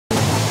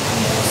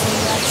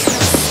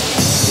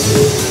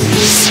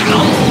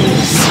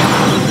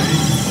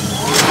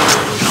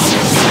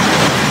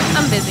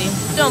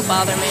Don't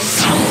bother me.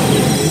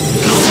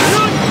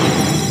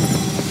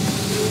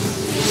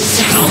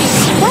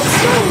 What's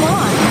going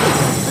on?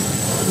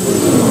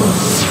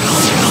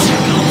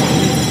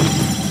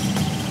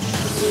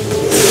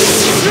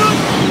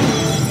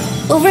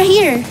 Over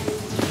here.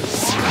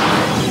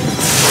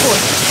 Poor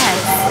Ted.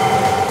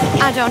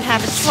 I don't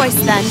have a choice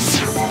then.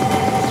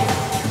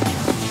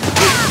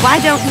 Why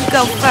don't you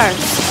go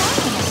first?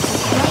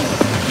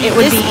 It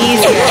would be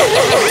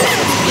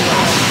easier.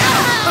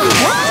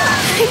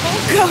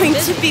 I'm going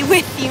to be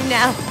with you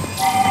now.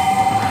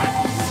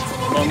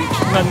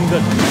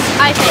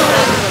 I think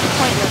that's a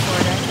pointless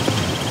order.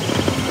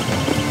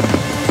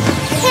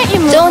 Can't you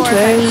move Don't more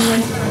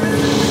worry.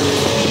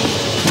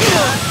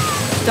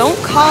 Don't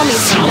call me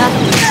for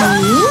nothing.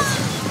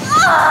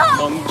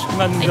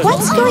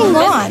 What's going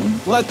on?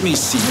 Let me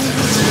see.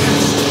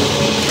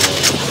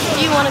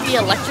 Do you want to be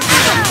electrocuted?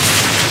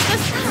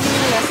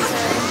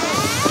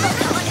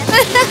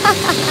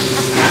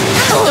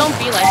 Don't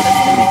be like this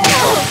to me.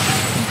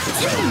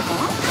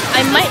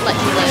 I might let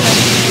you live.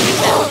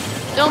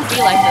 Don't be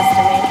like this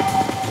to me.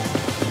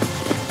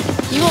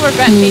 You will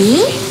regret facing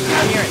me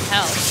when you're in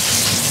hell.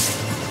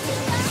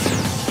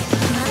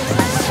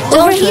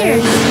 Over here.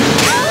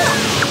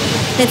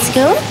 Let's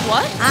go.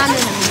 What? I'm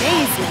in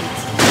amazement.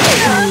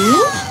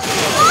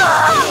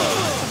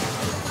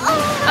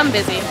 I'm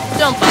busy.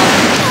 Don't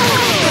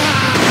bother.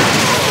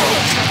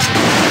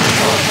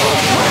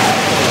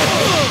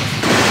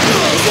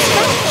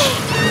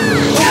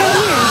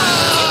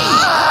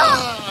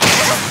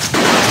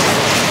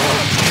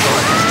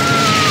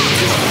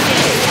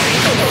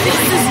 This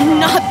is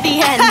not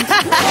the end.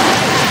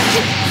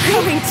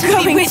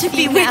 going to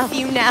be with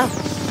you now.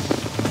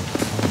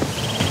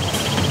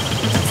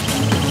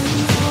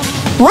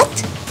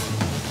 What?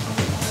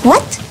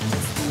 What?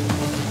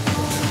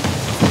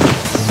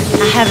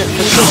 I haven't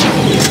forgotten.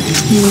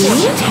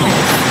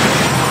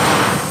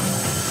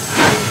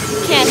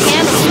 Can't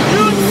handle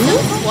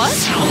it. What?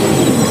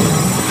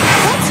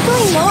 What's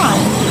going on?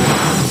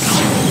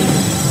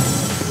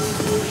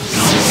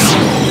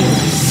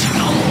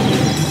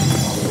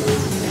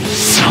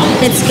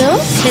 Let's go.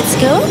 Let's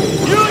go.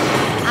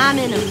 I'm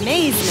in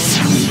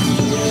amazement.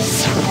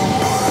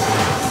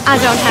 I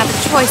don't have a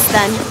choice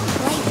then.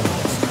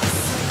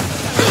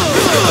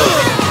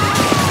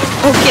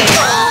 Okay.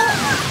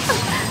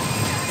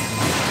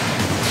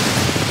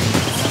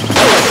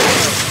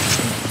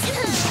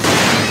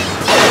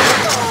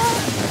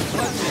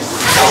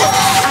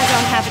 I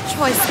don't have a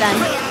choice then.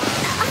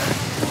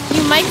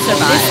 You might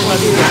survive.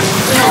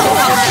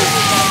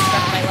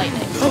 Struck by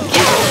lightning.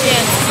 Okay.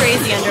 Dance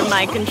crazy under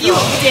my control. You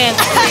dance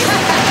crazy.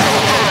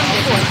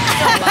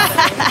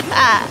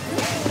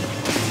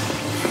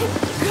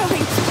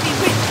 Going to be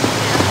with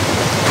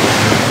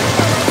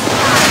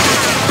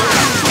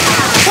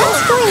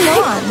What's going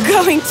on?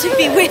 Going to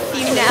be with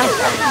you now.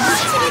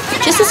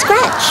 Just a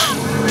scratch.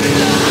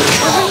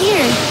 Over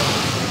here.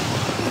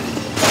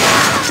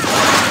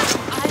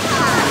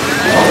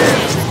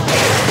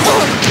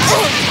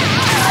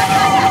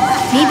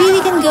 Maybe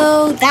we can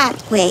go that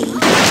way.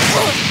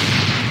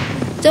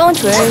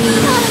 Don't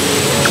worry.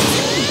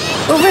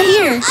 Over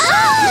here.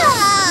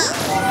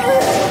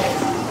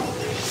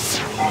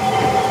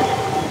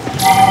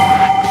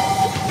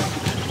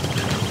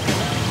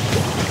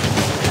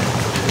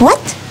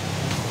 What?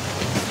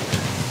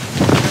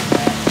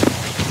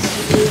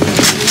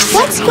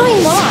 What's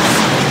going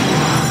on?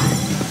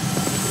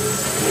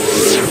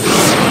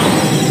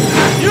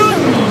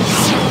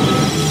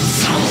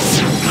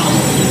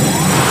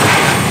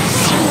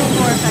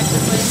 more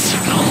effectively.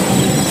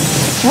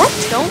 What?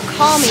 Don't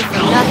call me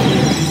for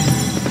nothing.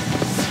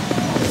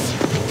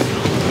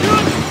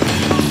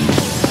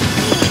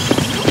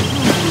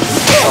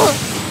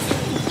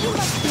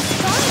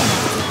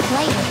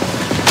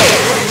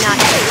 Not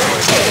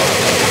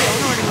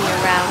Don't order me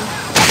around.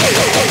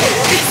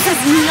 This is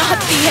not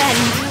the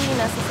end.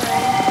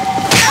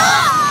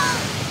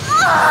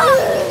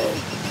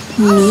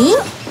 Me?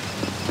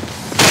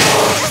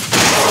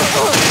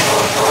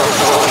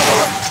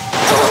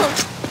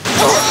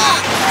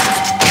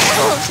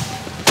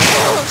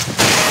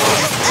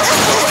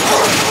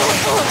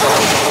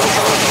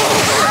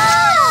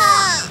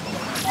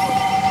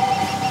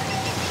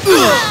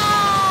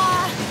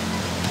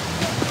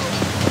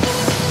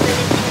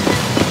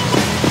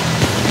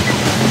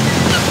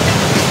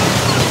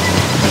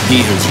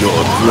 Here's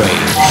your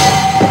grave.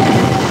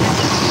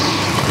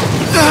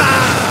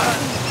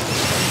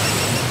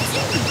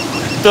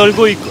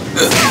 떨고 있고.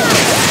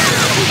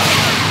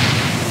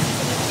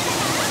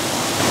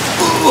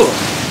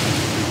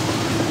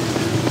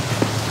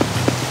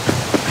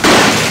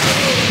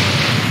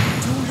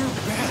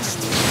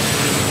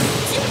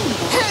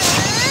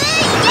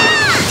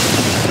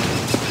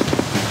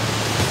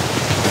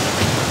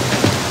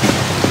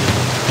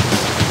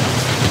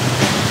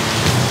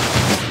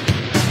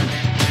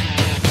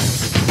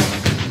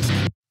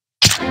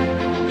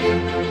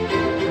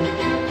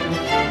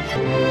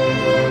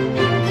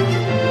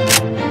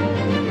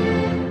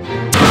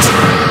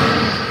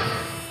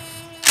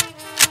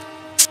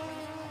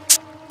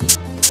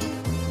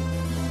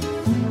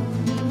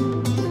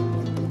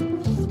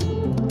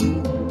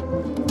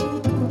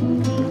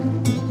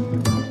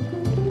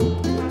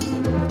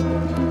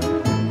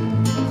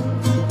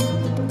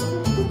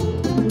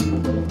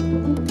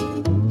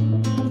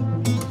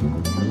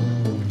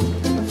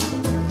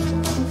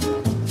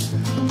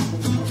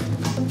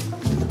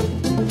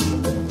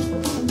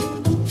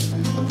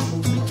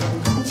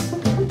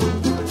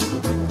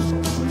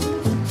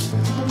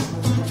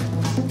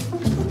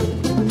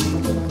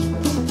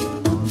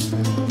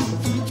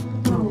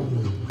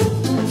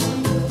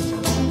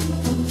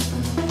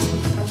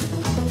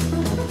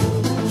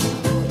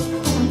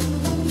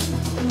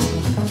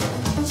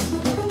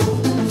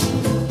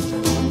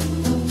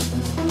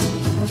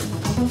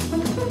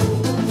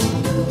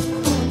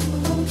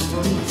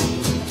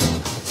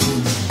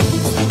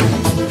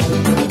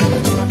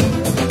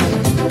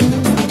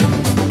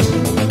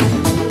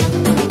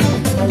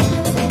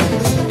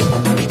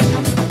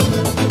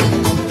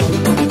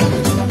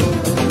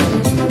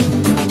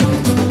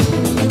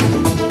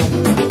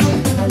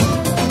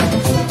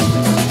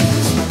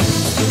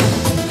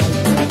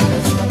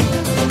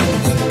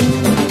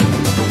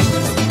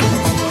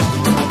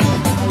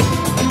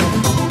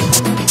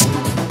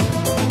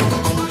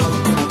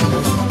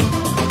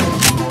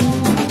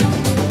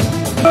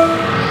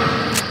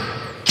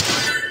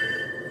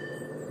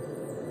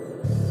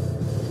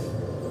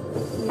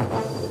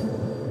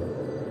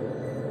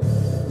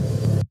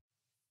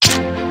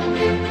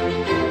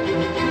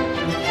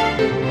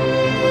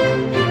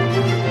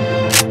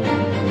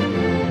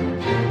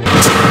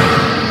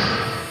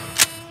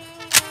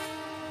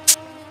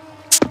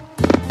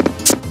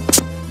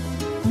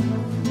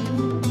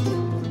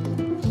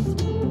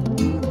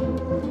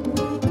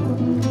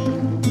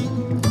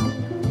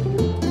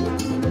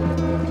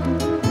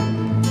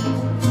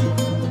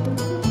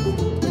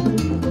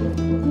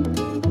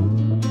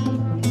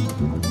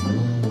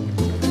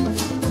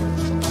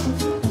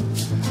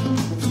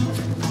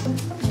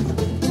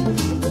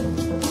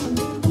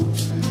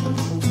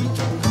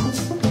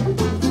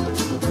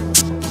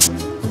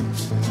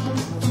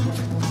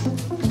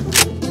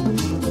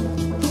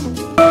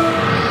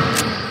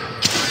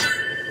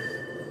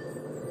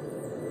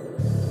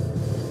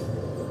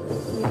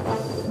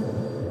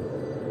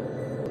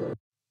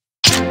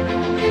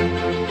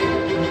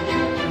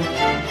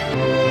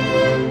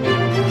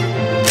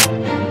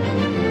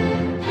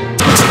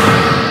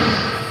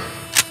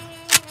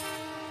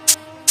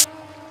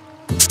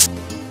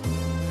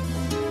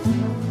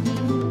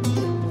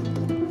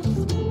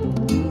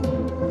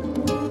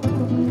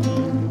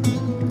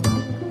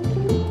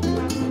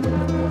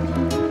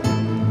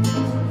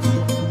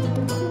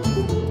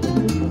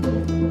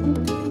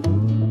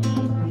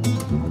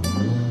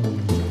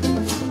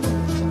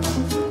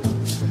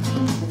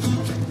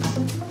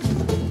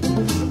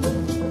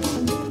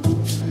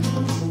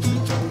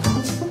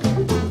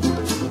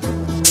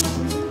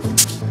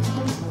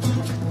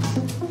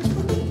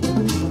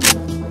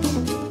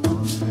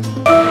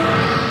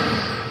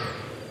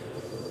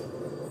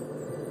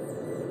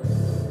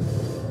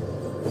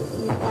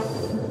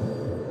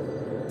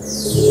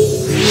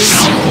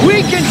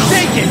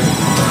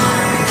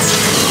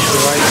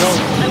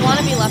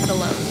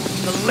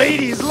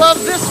 Ladies love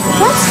this one.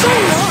 What's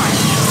going on?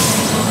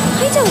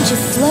 Why don't you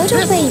float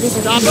away with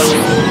it?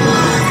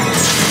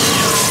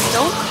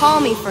 Don't call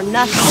me for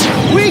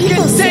nothing. We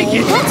can take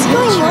it. What's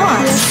going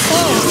on?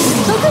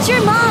 Focus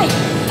your mind.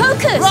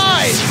 Focus.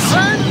 Rise,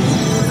 friends.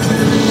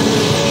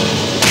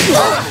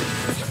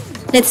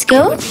 Let's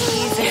go.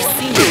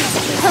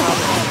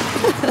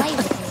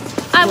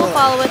 I will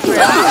follow it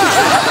through.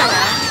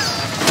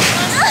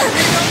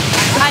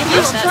 I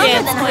used to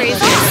dance crazy in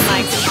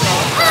my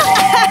control.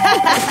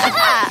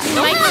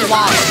 Mike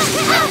Wall.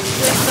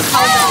 The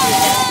call down is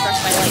struck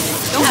by lightning.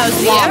 How's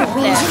the air up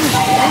there?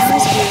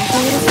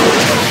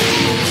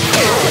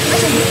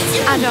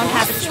 I don't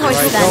have a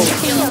choice then.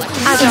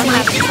 I don't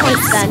have a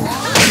choice then.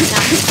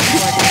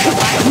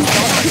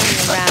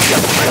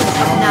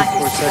 Not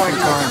your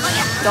subordinate.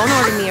 Don't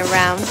order me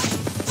around.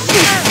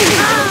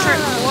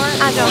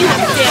 I don't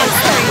have to dance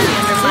crazy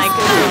under my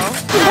control.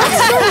 What's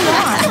going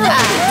on?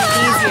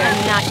 Easier,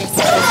 not your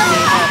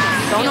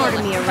subordinate. Don't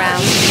order me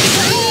around.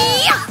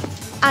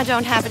 I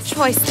don't have a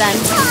choice then.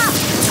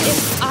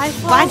 If I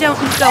fall, why don't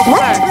you go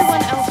first?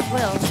 Everyone else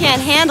will.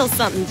 Can't handle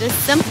something this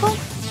simple?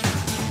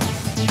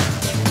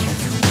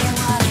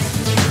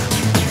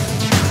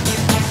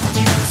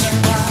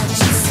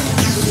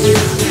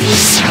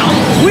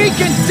 We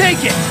can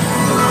take it.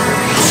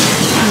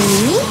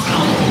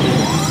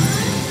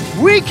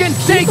 We can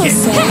take it.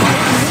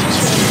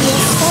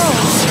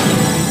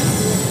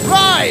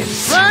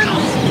 Rise, friends.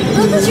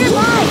 Focus your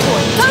mind.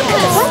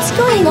 Focus. What's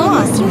going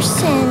on? Your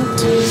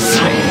scent.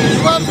 Ladies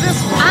love this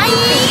one. I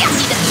need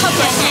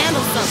to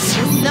handle something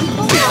this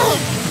simple?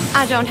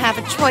 I don't have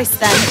a choice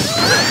then.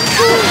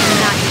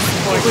 Not your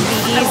support. It would be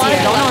easier.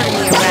 Don't order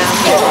me around.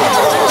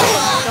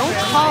 Don't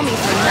call me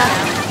for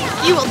nothing.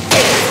 You will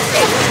do.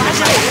 Why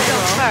don't you go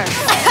first?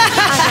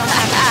 I don't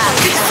have a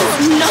choice. This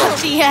is not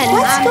the end.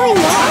 What's going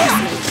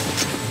on?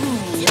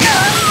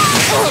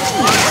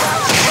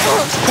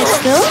 Let's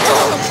go.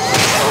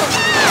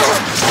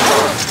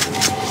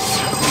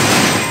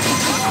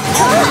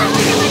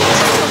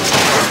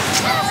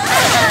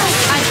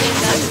 I think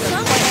that's the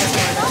point.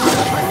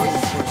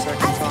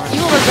 You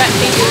will regret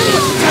being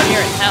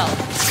here in hell.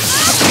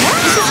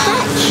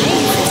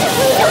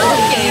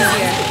 Easier.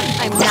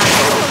 I'm not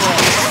going to do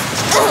it.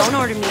 Don't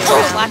order me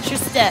around. Watch your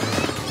step.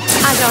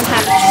 I don't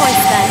have a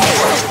choice then.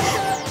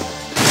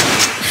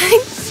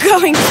 I'm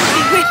going to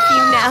be with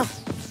you now.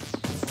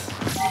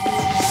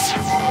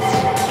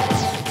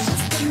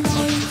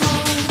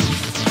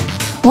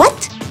 What?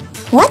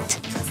 What?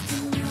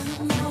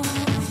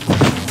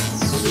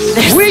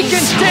 We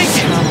can take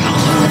it.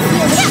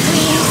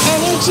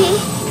 Energy?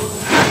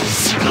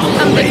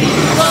 Ladies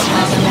love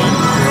this one.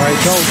 Here I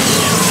go.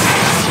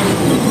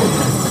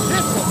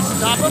 This will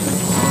stop them.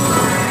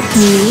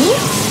 Me?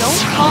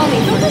 Don't call me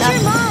for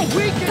nothing.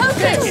 We can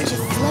take it.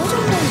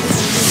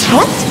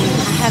 What?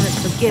 I haven't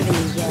forgiven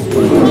you yet.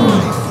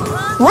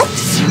 What?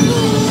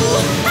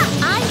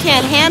 I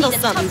can't handle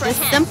something this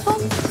simple.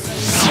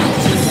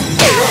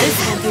 This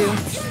will do.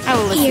 I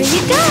will listen. Here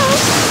you go.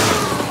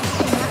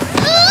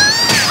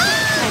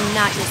 I'm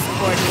not your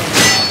subordinate.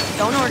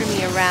 Don't order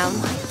me around.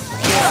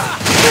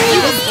 You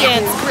will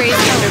dance crazy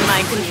under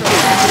my control.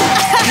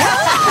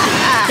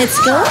 Let's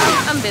go.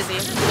 I'm busy.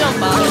 Don't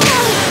bother.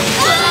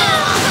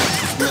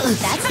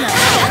 That's not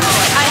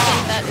I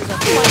think that is a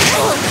point.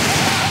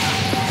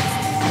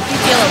 You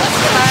feel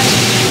electrified?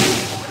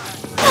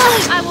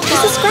 I will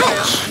just a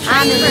scratch.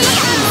 I'm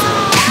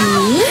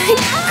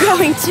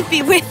going to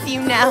be with you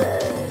now.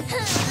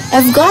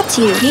 I've got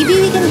you.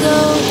 Maybe we can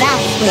go that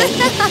way.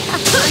 You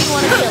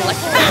want to be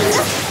electrified?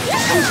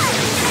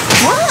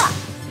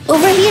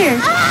 Over here.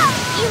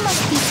 You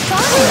must be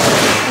strong.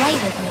 Fly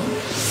with me.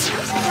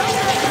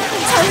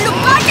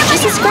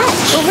 Just a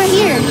scratch. Over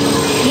here.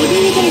 Maybe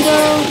we can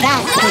go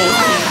that way.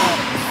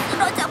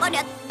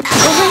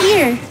 Over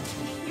here.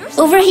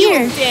 Over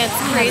here. Dance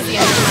crazy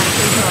under my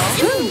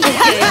control.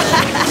 Okay.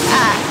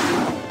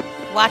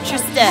 Watch your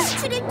step.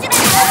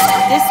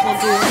 This will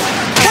do.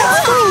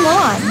 What's going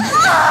on?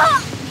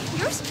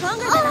 You're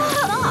stronger than I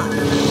thought.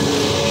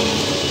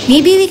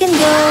 Maybe we can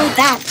go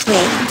that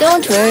way.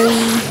 Don't worry.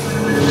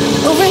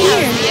 Over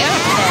here.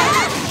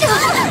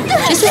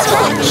 Just a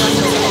scratch.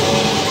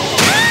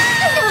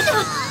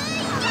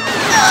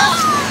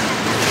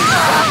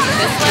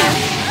 This way.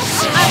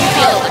 I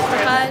feel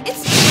electrified.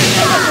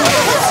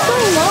 What's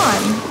going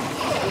on?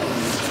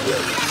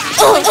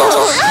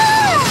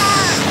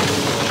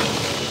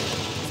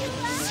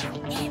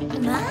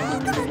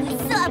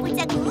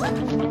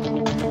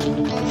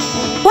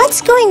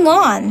 What's going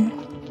on?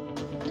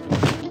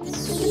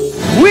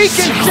 We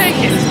can take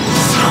it.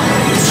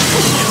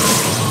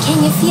 Can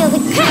you feel the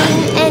green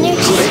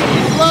energy?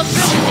 Love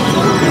this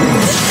one.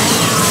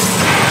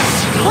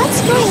 What's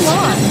going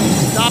on?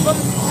 Stop them.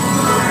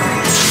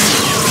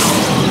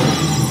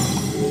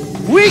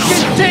 We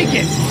can take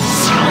it.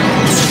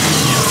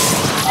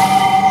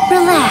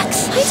 Relax.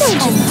 Why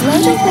don't you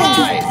float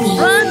away, please?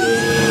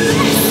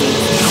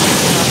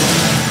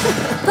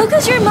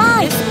 Focus your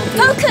mind.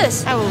 Focus.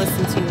 I will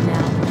listen to you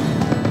now.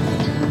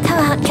 Come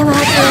out, wherever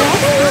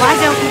you Why Why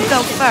don't you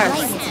go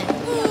first?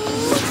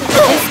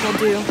 This will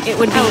do. It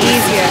would be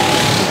easier.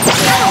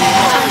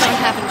 I don't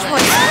have a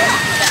choice.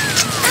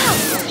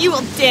 You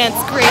will dance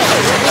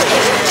gracefully.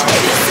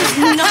 This is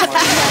not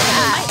the end.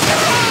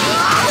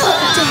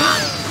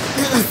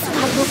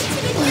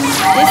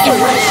 This is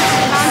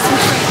concentrate.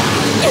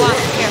 Watch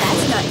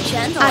carefully.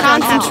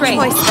 Concentrate.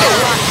 Watch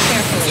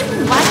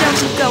carefully. Why don't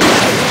you go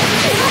first?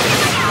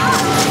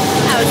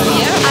 Out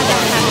here. I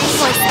don't have a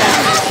choice then.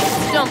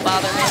 Don't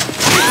bother me.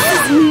 This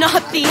is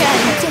not the end.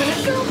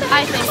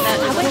 I think that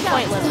was a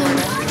pointless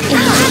order.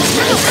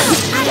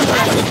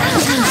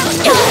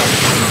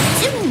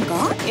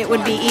 It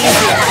would be easier.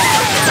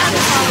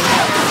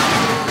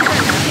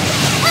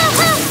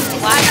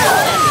 Why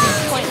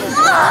pointless?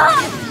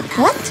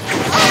 What?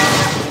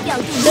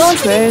 Don't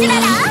worry.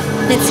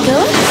 Let's go.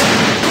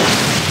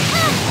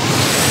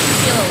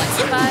 Feel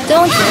electrified?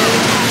 Don't worry.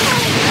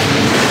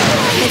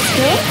 Let's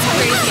go.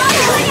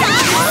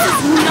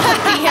 Not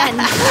the end.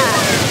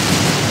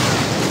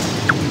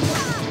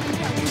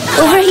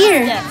 Over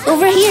here.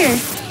 Over here.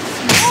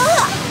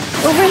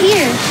 Over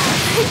here.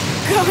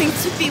 I'm going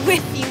to be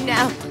with you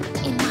now.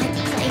 In my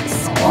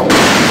place.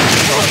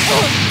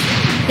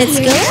 Let's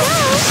go.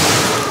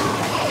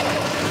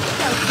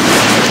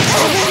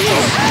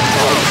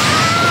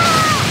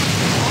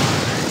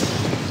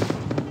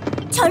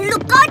 절로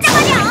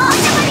꺼져버려!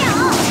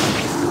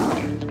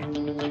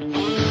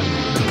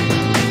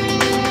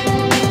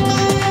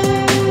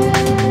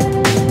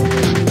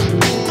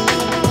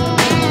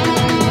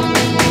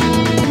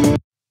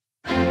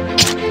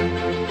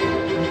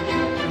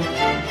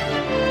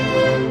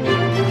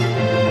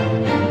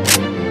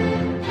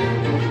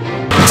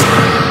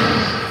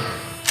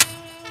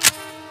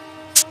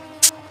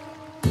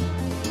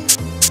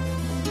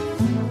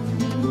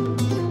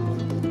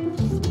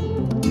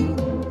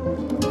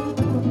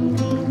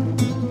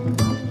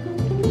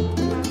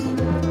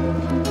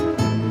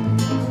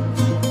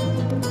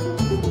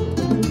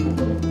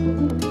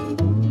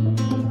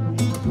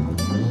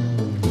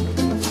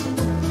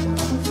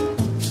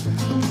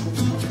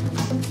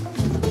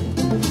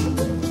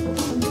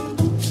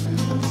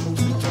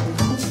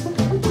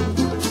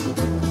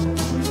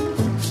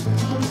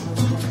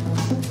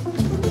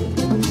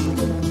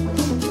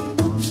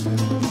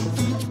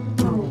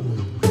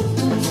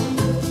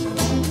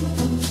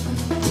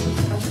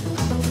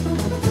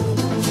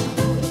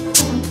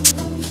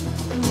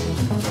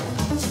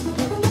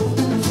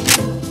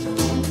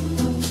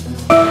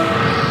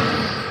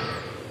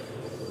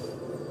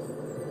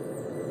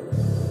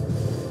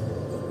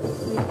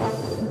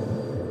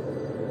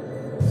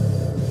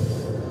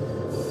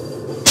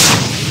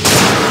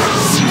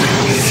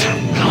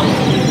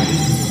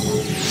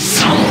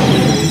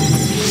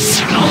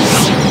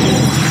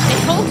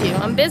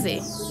 I'm busy.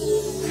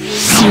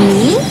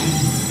 Me?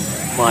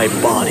 My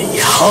body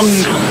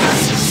hungry.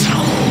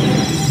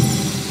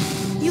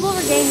 You will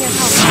regain your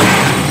health.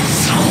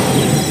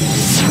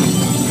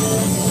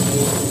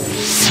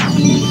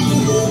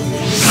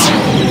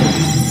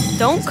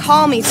 Don't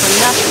call me for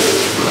nothing.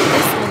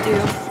 This will do.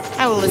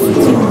 I will listen to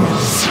you.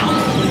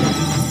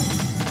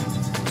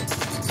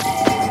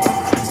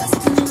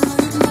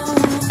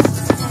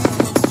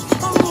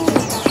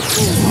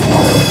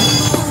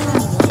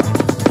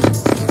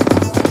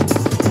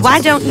 Why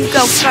don't you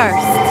go first?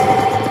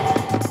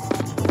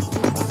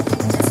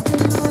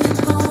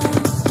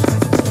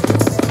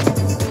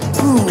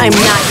 I'm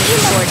not your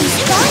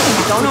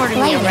subordinate. Don't order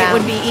me around. It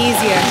would be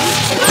easier.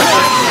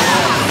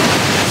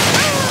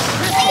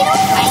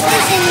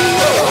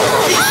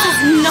 This is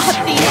not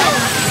the end.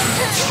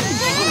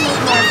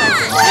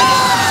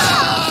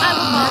 I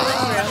will follow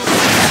through.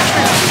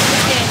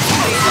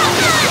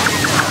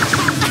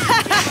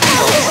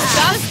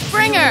 Got a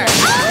springer.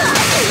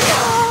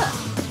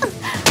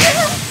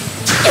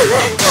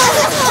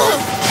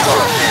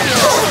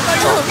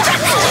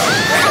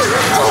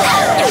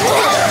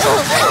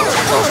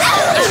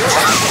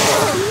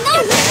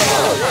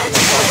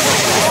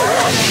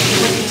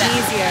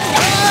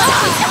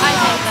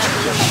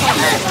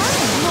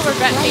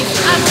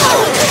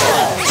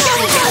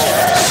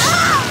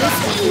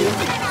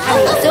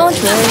 Don't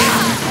worry.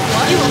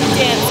 You will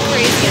dance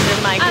crazy under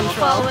my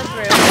control.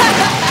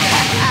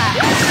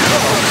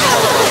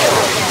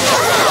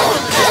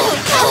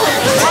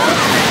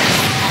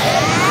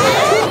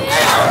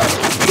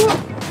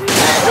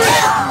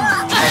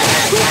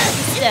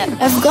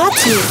 I've got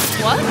you.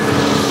 What?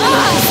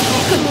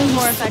 You could move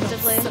more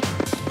effectively.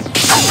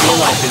 Your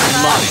life is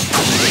mine.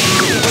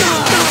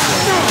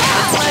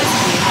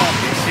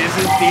 This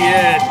isn't the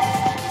end.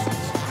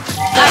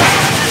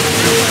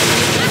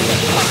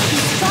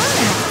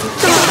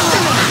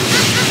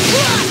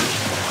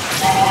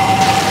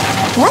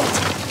 What?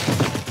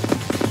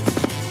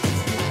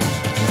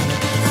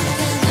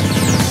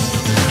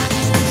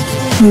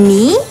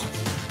 Me?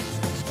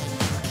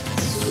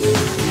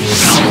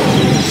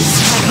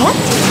 What?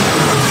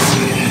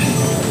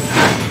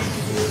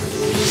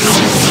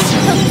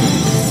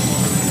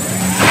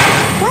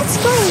 What's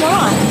going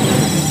on?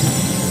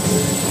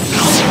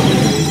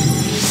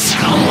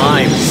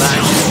 My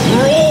magic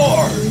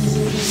roar!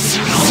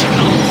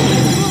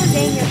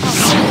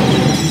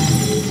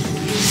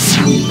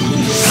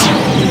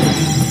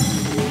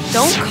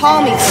 Don't call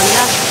me for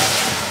nothing.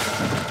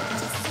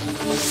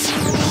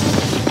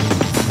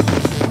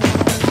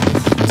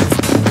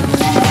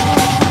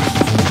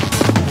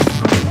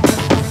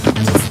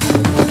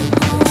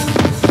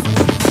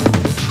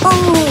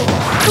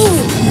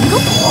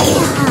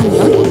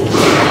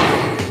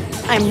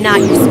 I'm not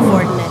your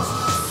subordinate.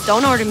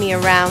 Don't order me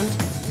around.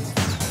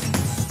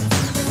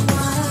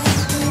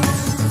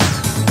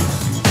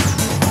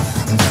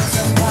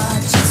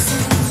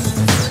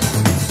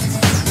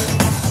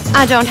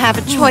 I don't have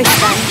a choice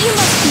then. You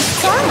must be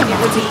strong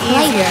enough to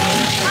play her.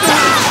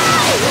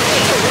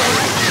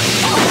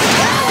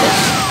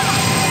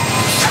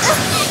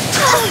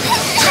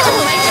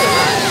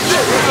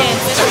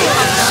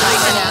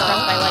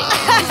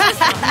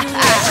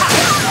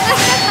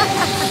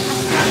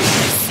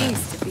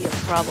 Seems to be a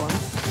problem.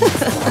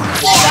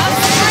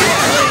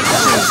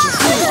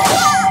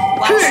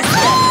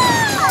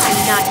 I'm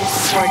not your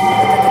subordinate.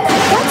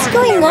 What's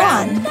going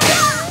on?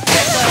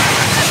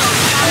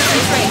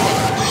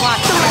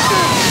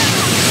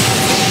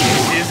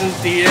 This isn't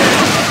the end.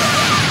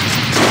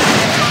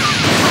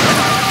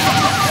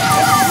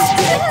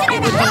 It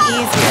would be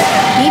easier.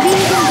 Maybe we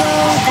can go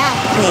that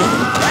way.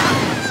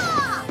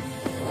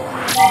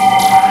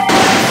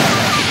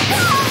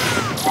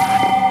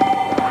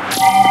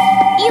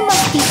 You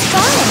must be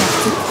strong enough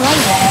to play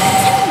her.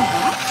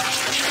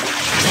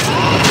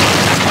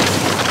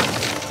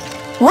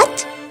 What?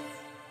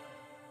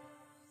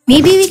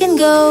 Maybe we can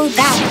go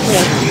that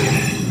way.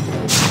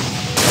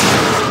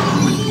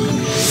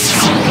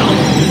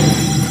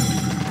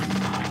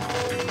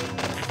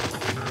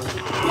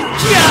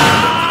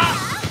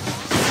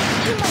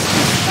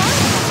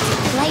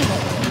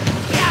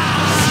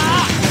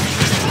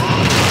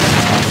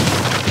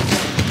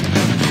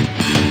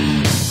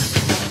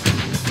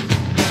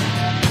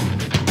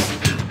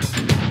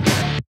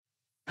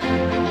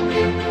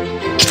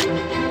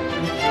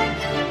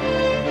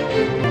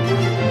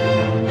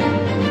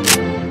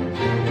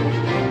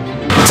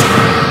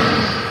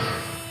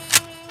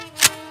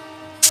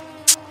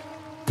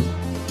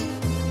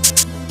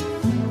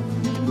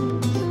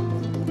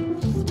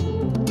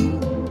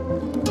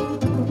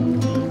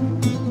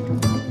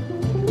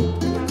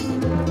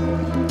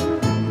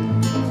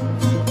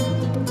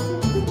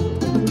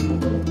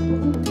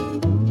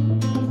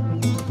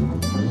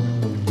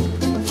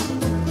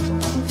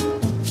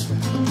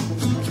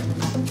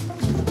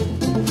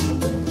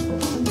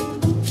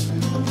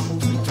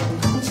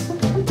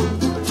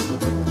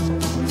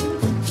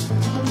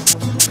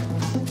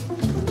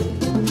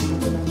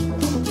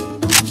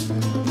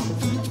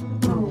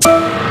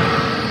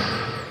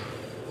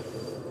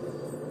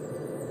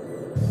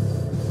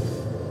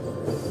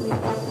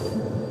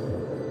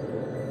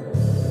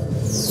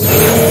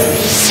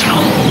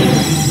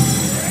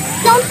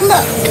 Don't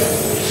look.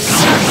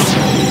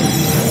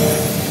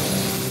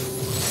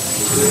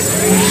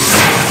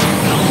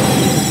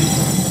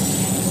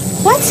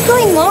 What's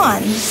going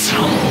on?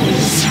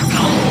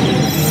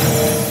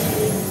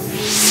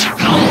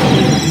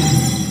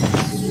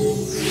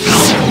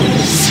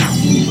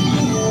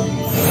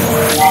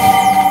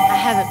 I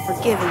haven't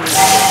forgiven you.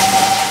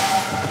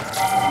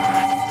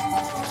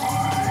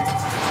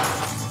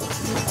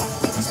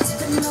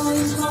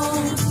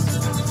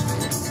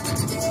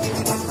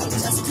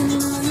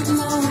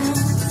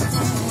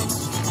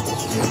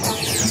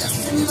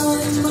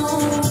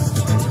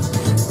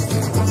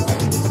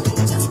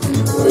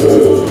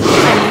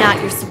 I'm not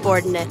your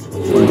subordinate.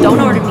 Don't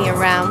order me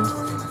around.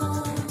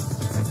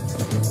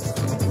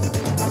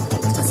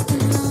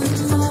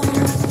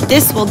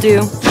 This will do.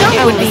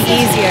 It would be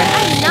easier.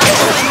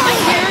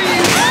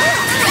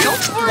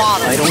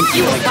 I don't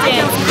feel like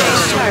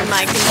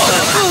My control.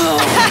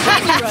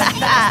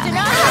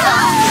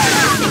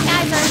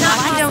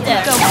 Why don't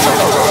you go?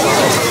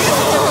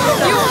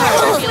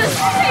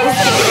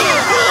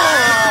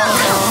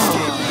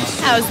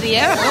 How's the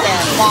air?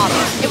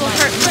 It will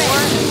hurt more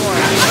and more.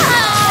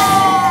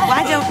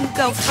 Why don't you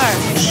go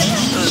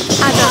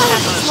first? I don't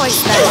have a choice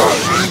then.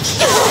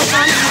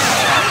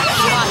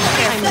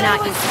 I'm not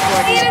your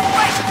subordinate.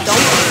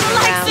 Don't move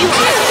around.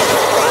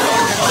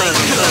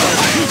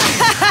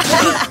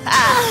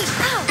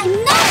 I'm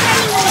not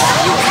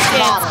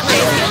Dance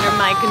crazy under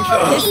my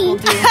control. This will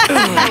do.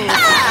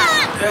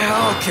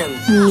 How can...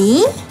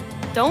 Me?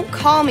 Don't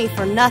call me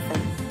for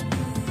nothing.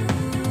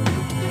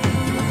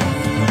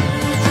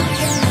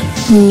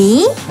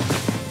 Me?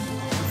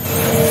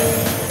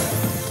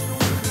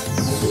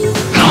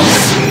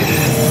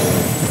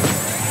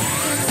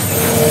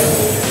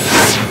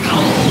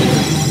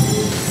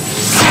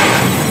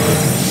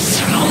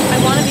 I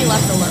want to be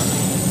left alone.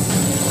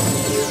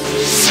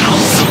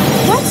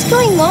 What's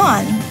going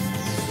on?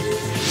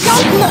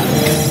 Don't look.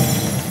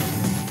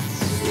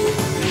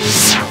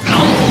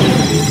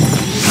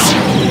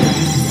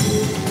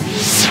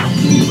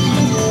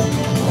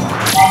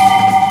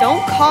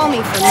 Don't call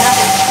me for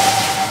nothing.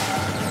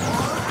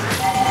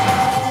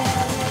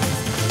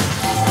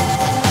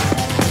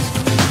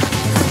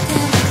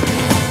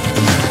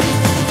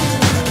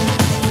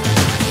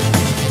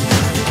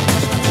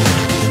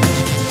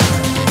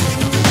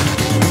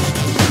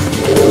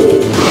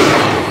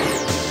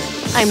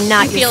 I'm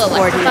not You your feel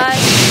subordinate. electrified?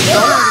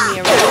 Don't order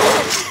me around.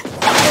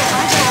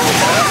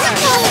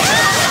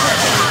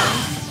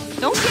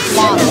 Don't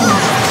swallow.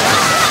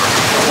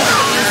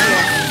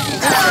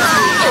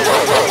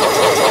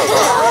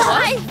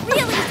 I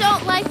really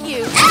don't like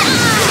you. You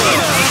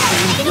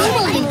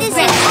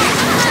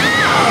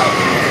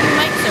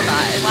might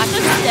survive. Watch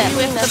your step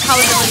with the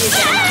probability of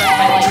getting struck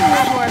by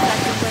lightning more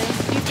effectively.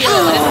 You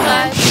feel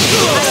electrified?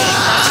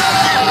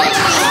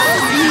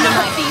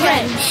 Not be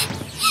friends.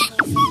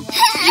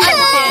 I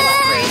stand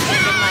crazy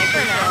in my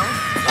control.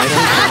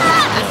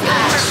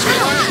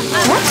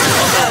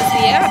 How's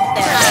the air up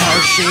there?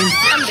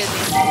 I'm busy.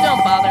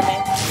 Don't bother me.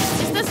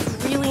 Is this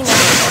really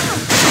nice?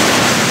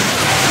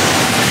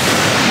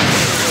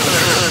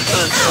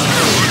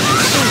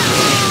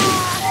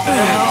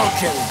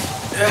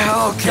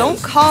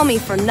 Don't call me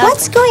for nothing.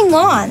 What's going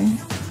on?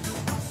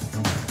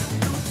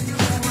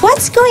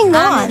 What's going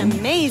on? I'm in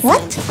amazement.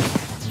 What?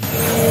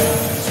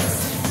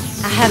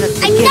 I haven't.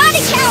 I'm not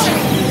a coward!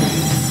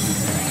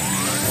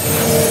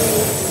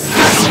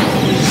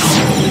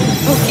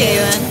 Okay,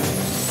 then.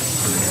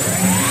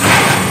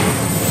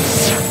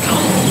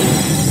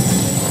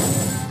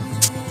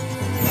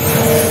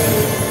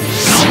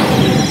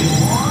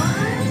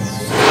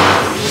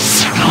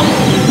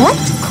 What?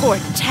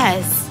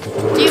 Cortez.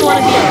 Do you want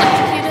to be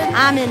electrocuted?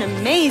 I'm in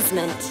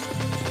amazement.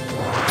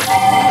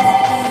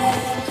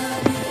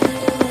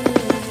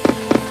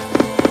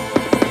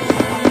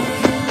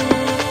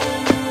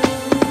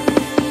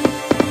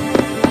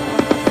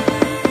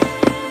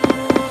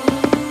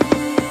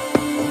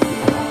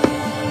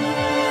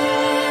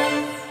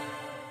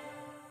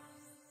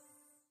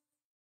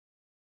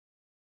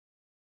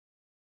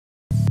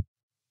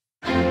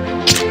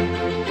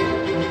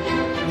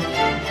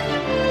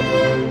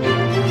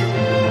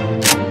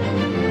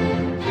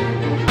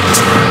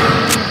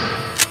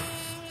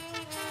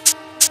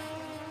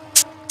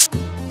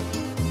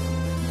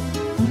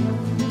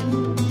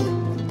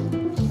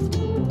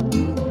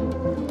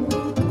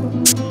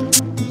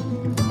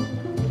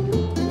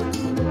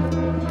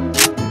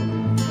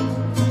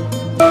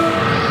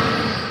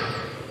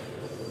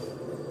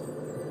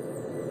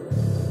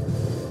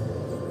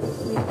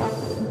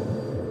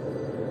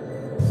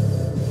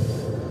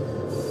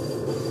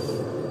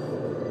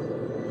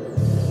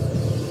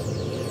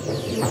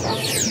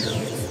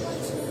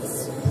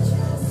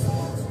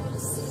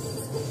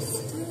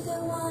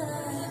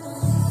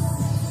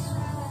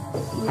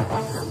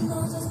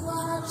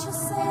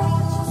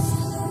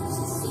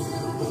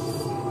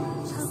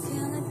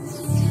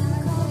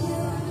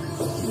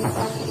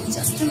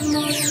 Just a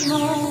moment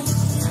more.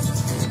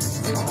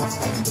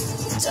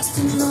 Just a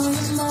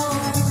moment more.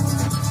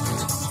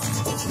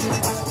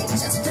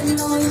 Just a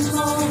moment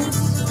more.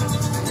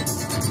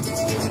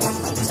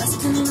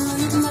 Just a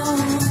moment more.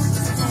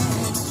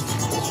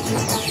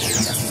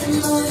 Just a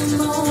moment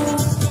more.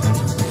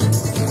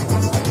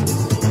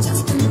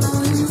 Just a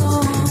moment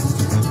more.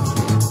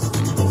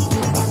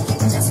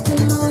 Just a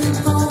moment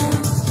more.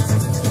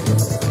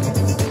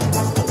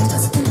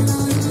 Just a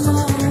moment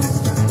more.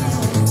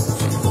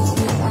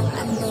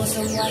 I'm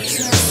losing what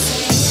you're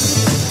saying.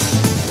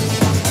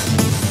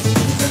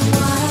 Even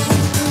why I'm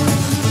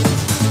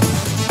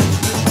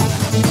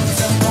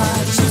losing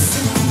what you're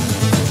saying.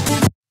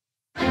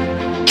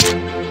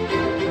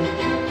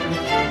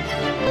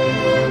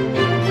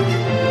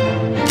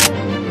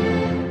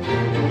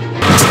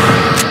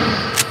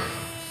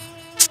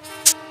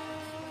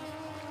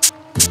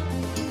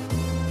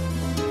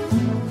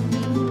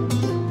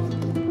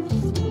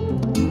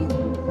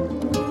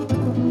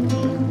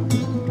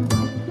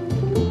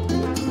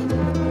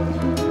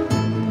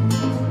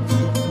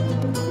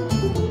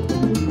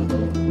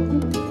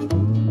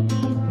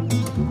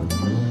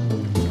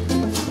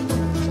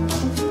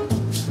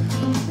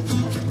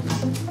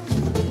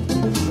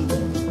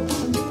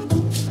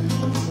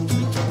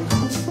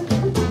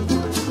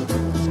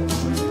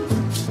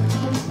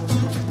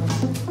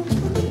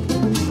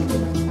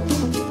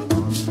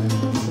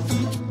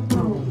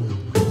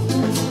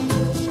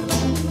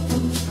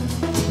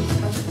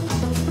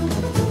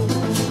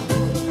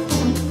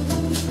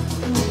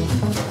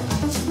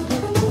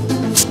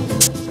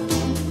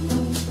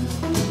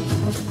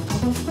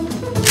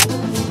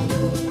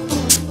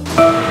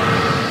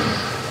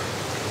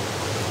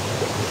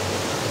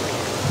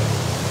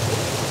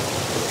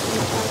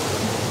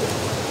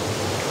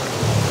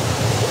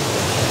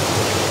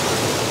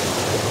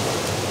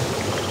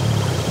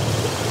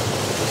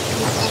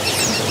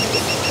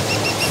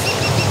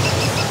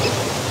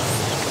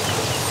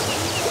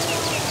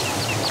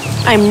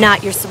 I'm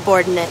not your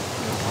subordinate.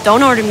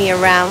 Don't order me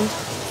around.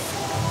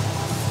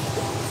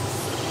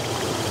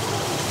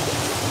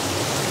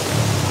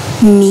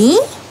 Me?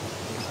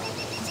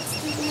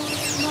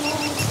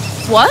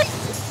 What?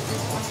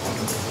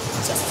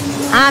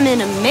 I'm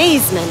in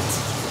amazement.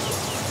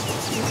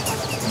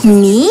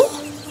 Me?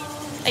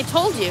 I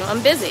told you,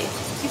 I'm busy.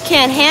 You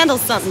can't handle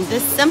something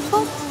this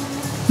simple?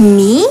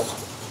 Me?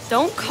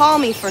 Don't call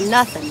me for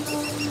nothing.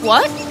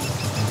 What?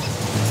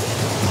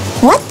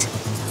 What?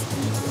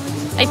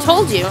 I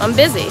told you, I'm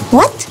busy.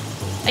 What?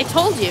 I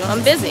told you,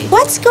 I'm busy.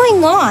 What's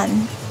going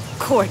on?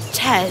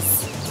 Cortez.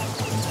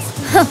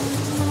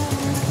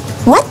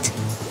 What?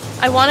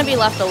 I want to be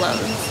left alone.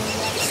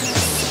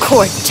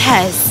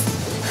 Cortez.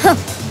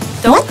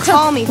 Don't What?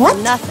 call me for What?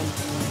 nothing.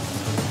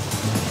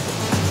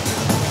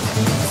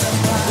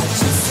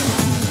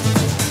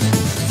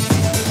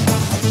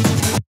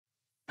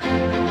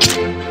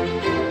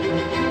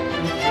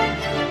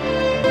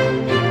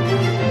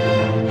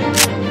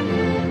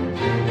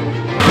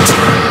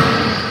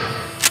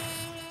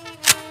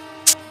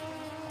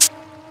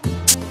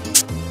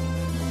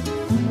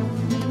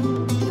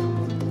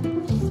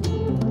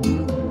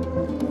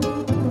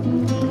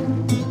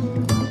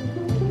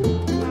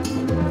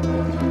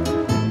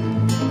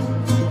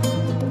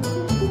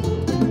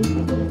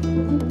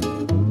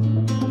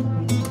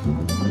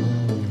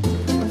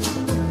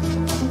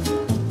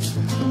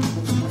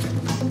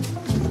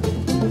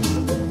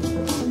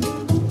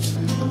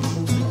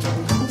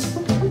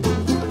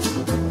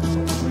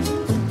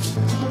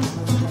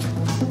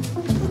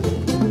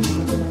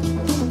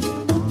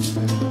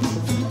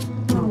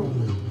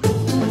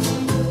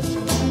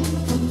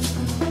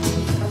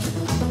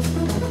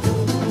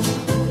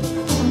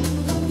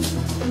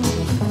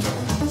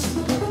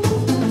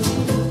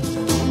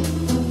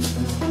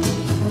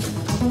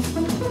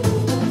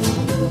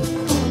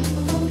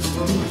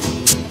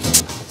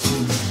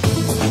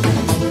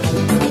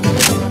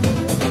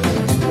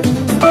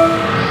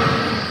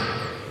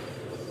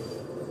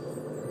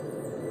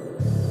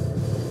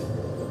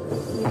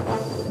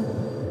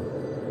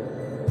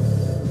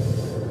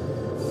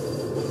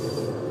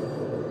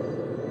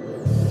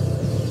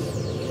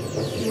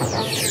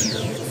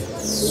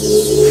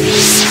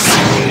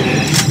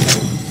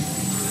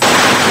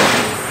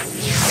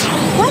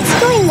 What's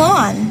going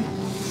on?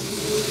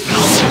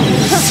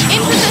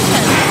 In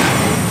position!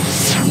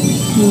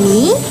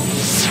 Me?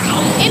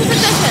 In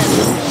position!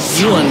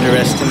 You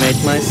underestimate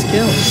my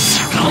skills.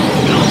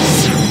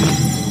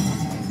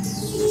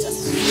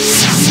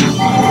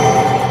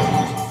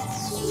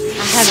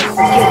 I haven't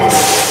forgiven you.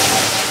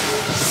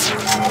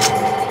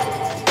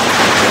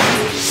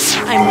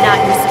 I'm not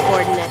your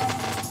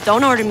subordinate.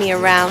 Don't order me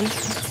around.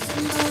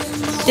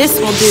 This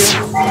will do.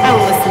 I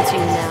will listen to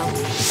you now.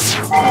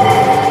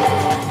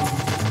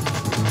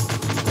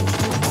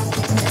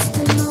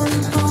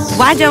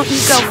 Why don't you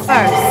go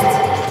first?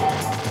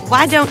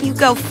 Why don't you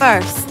go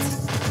first?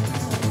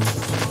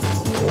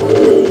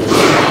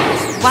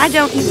 Why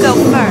don't you go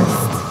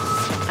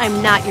first?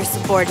 I'm not your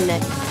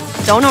subordinate.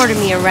 Don't order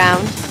me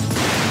around.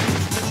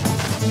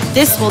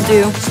 This will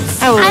do.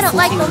 I will I listen don't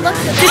like to the you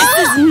looks now. of This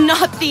it. is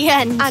not the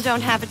end. I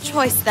don't have a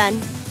choice then.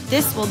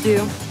 This will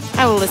do.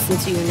 I will listen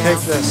to you now.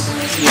 Take this.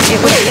 It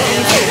would be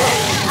easy.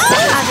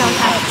 I don't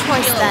have a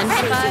choice then.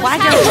 Why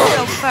don't you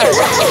go first?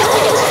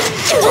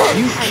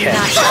 You I'm can't.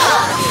 not.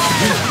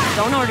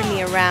 Don't order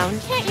me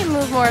around. Can't you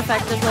move more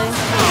effectively?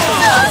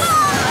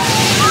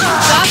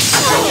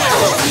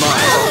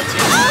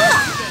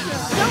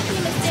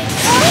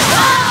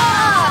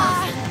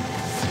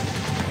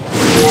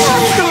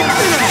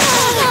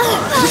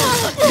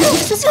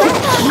 This is great.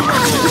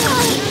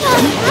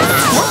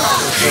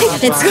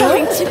 Let's I'm go.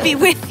 going to be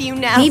with you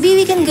now. Maybe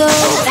we can go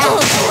that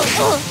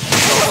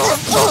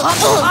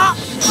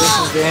This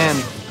is the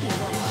end.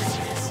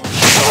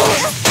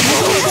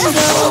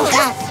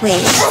 way.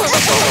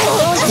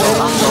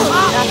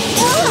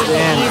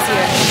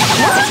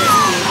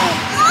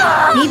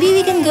 Maybe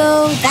we can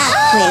go that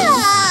way.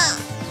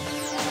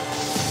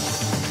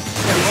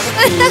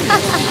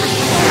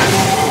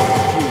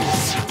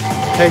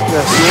 Take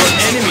this. Your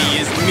enemy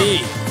is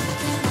me.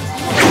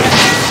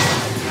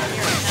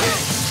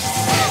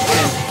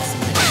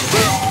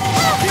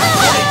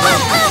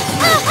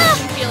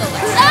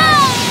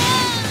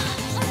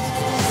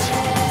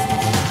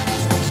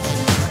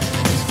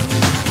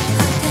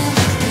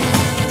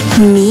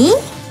 Me?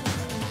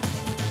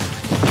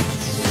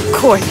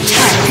 Cortez.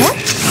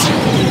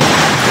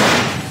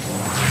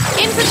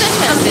 In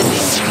position. I'm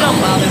busy. Don't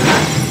bother me.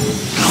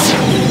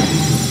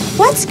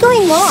 What's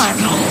going on?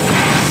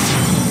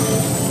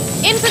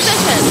 In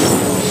position.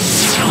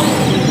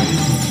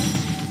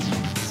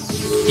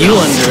 You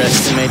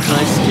underestimate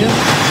my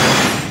skill.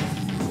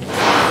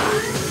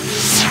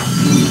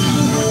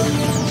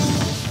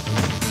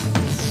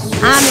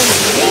 I'm in the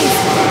lead.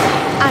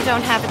 I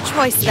don't have a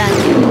choice then.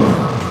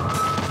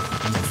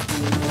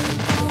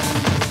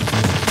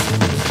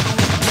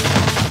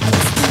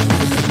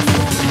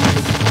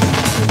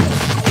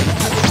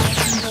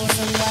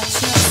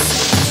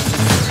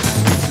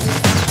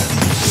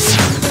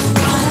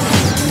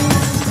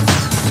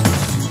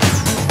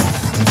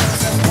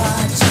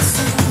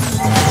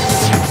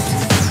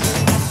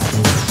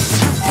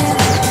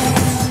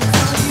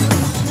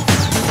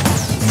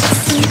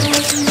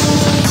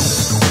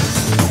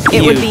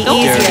 It would be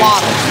easier.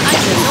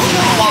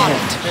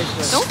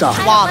 Stop.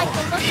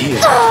 Here.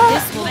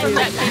 This will do.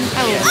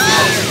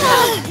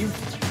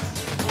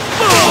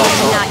 I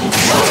will not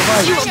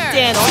use You will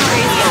dance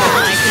crazy under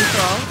my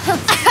control.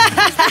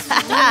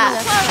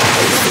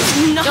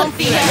 Not Don't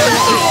be the here. end.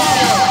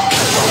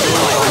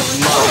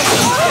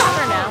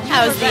 For now.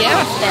 How's the air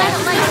up there?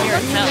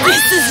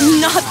 This is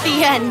not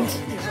the end.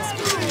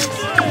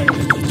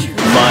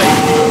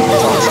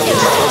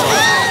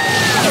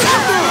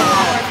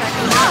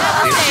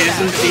 This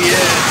isn't the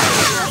end.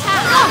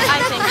 I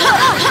think.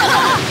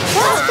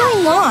 What's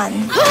going on?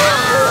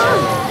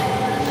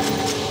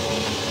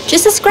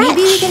 Just a scratch.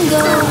 Maybe we can go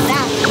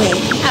that way.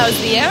 How's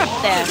the air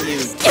up there?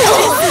 This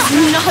is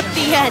not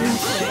the end.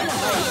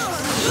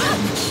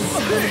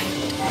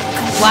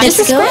 Just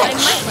a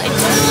scratch.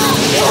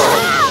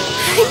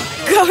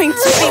 Going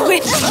to be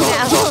with you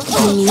now.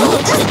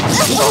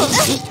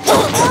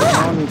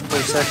 On me for a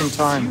second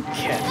time.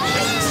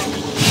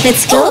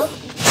 Let's go.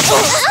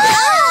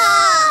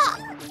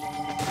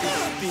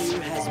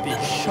 Spear has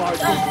been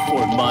sharpened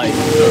for my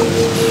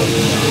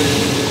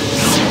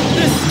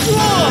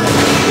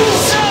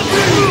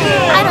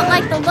I don't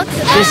like the looks of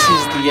This that.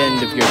 is the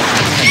end of your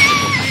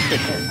contemptible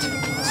cricket.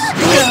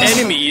 Your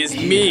enemy is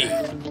me.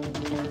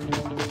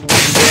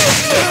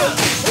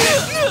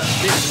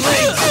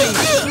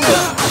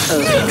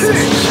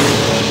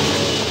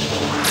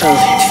 I'll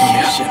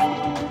introduce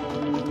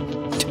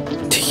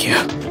to you.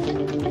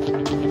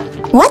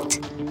 What?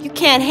 You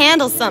can't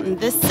handle something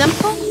this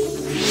simple?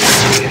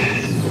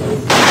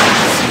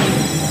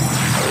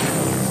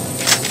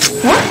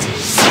 What?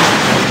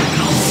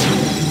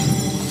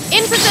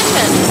 In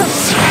position.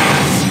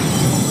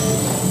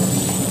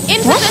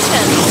 In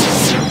position.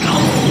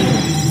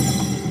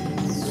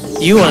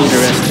 You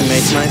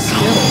underestimate my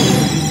skill.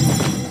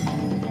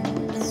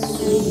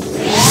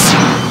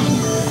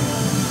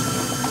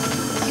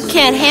 You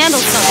can't handle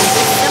something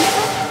this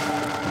simple?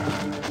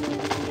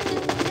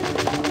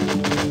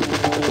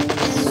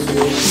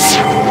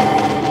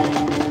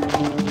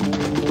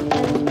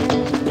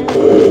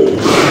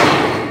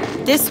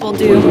 This will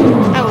do.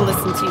 I will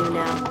listen to you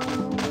now.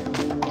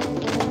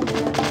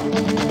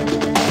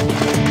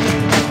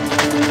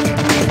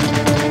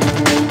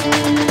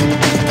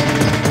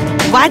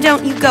 Why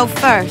don't you go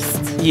first?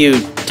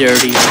 You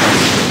dirty.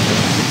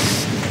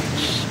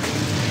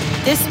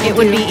 This it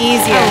would be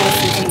easier. I will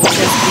listen to you.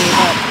 Just gave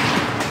up.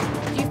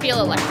 Do you feel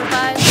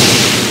electrified?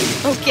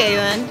 Okay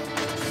then.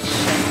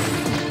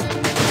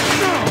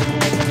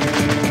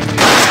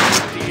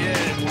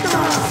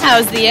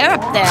 How's the air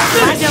up there?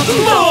 Why don't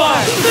you go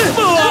first?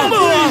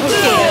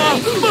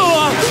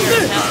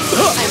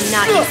 I'm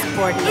not your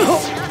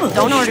subordinate.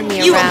 Don't order me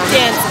You will around.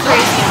 dance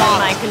crazy on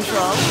my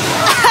control.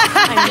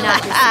 I'm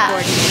not your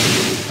subordinate.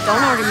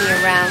 Don't order me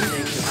around.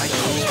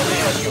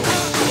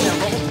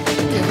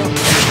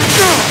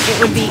 It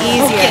would be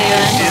easier.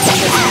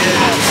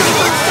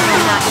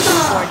 I'm not your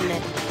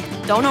subordinate.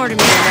 Don't order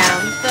me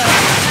around.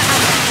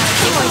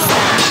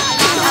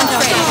 I'm not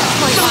your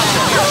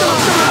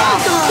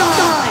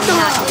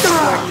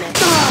subordinate.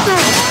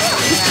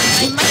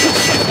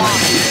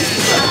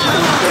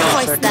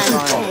 Choice then.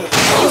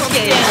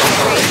 Okay.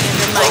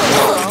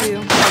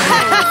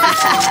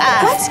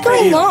 What's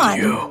going on?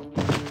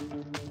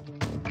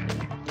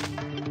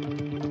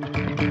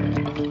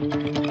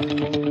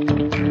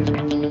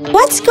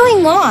 What's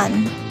going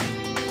on?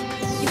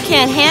 You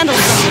can't handle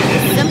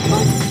something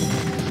simple?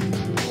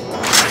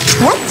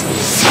 What?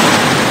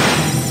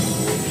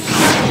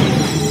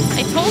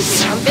 I told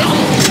you, I'm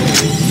busy.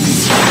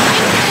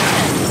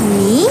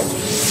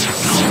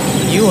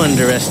 Me? You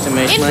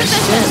underestimate In my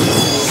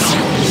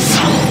position.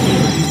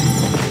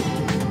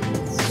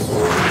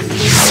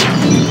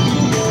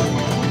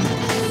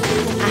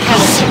 I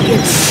haven't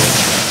forgiven you.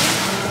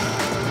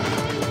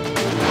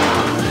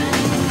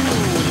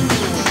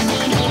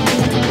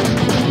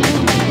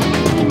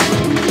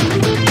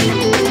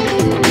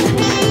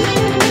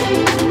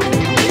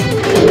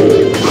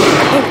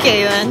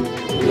 Okay then.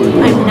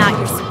 I'm not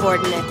your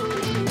subordinate.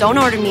 Don't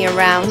order me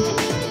around.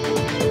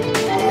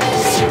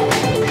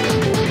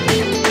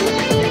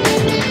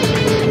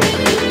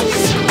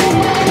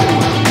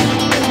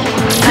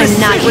 I'm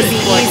not your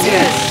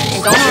subordinate.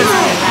 Don't order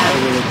me around.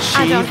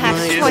 I don't have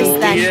a choice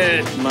then.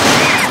 My own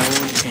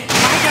end.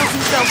 Why don't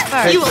you go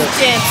first? You will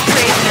dance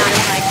crazy on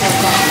it like this.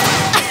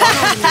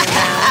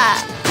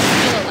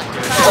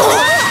 Don't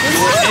order me around.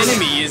 Your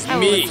enemy is I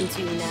will me. listen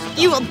to you now.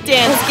 You will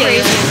dance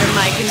crazy under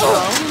my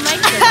control. You might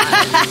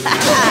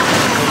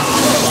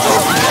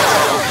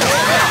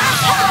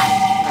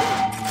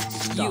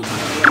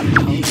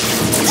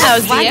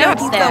How's the Why air don't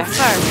up you there? go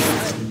first?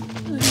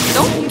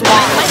 Don't do my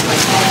life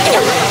like that.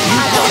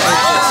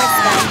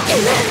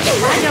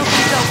 Why don't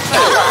you go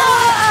first?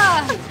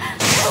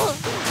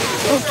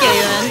 Okay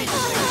then.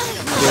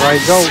 Here I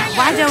go.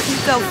 Why don't you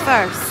go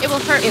first? It will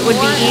hurt. It would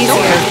be more.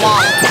 easier.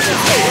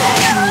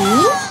 Me?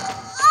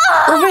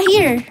 Over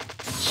here.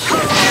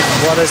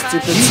 What a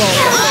stupid song.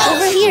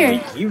 Over here.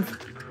 You.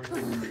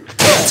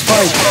 Let's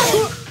fight.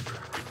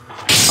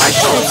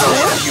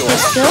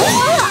 Let's go.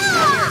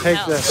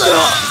 Take this.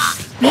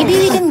 Maybe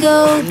we can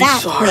go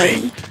that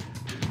way.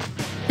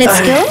 Let's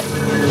go.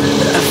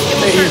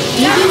 Maybe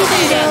we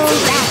can go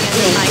that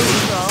way.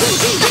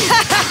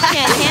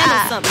 Can't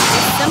handle something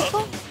this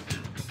simple?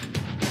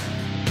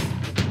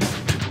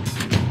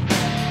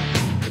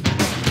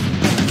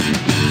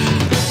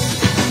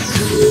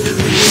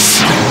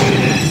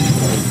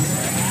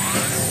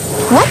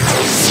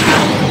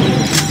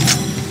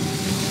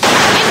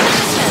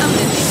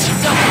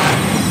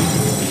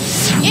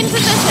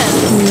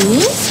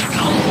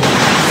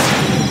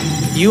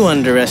 You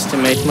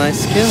underestimate my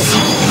skills.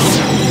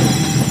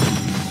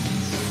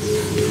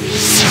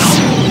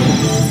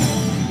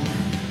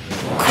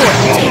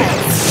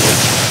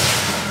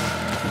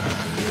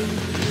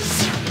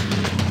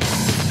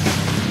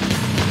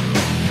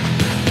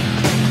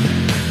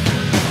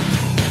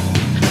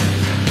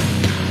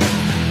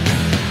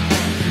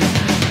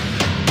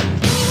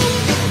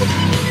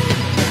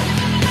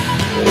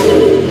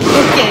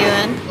 Okay,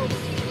 then.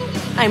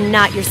 I'm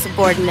not your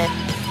subordinate.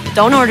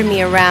 Don't order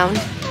me around.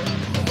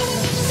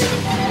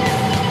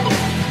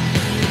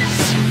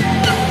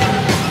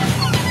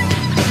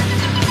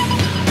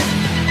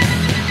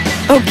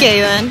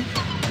 Okay, then.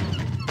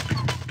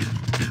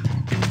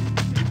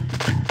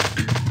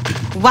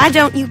 Why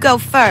don't you go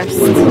first?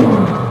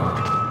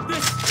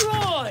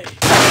 Destroy!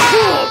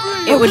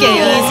 It would be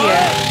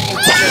easier.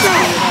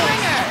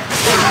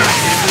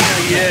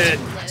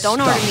 Yeah. Don't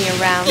order me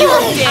around. You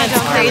will dance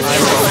crazy.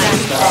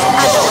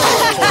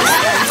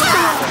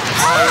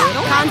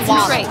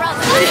 Concentrate.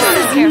 This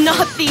is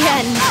not the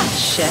end.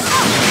 Shit.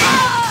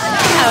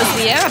 How's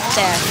the air up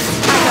there?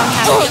 I don't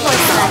have a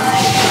choice then.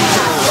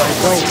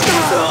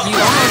 You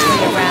don't order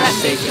me around.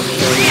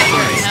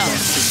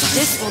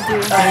 This will do.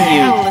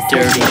 You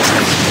dirty.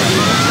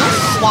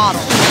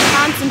 Waddle.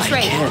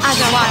 Concentrate. I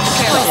don't have a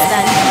choice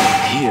then.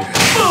 Here.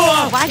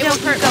 Why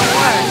don't you go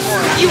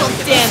first? You will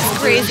dance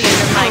crazy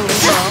under my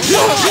control.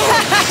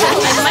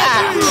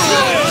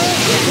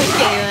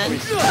 Okay, then.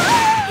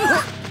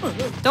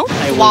 Don't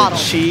I will waddle.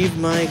 achieve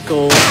my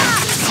goal. It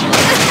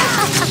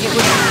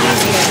would be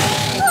easier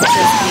to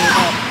just give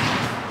up.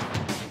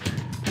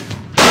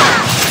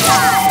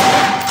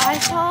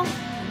 Eyefall?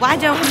 Why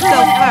don't you go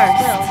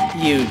first?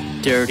 You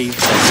dirty.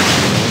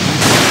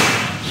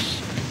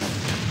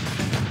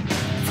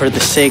 For the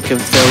sake of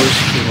those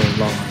who are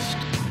lost.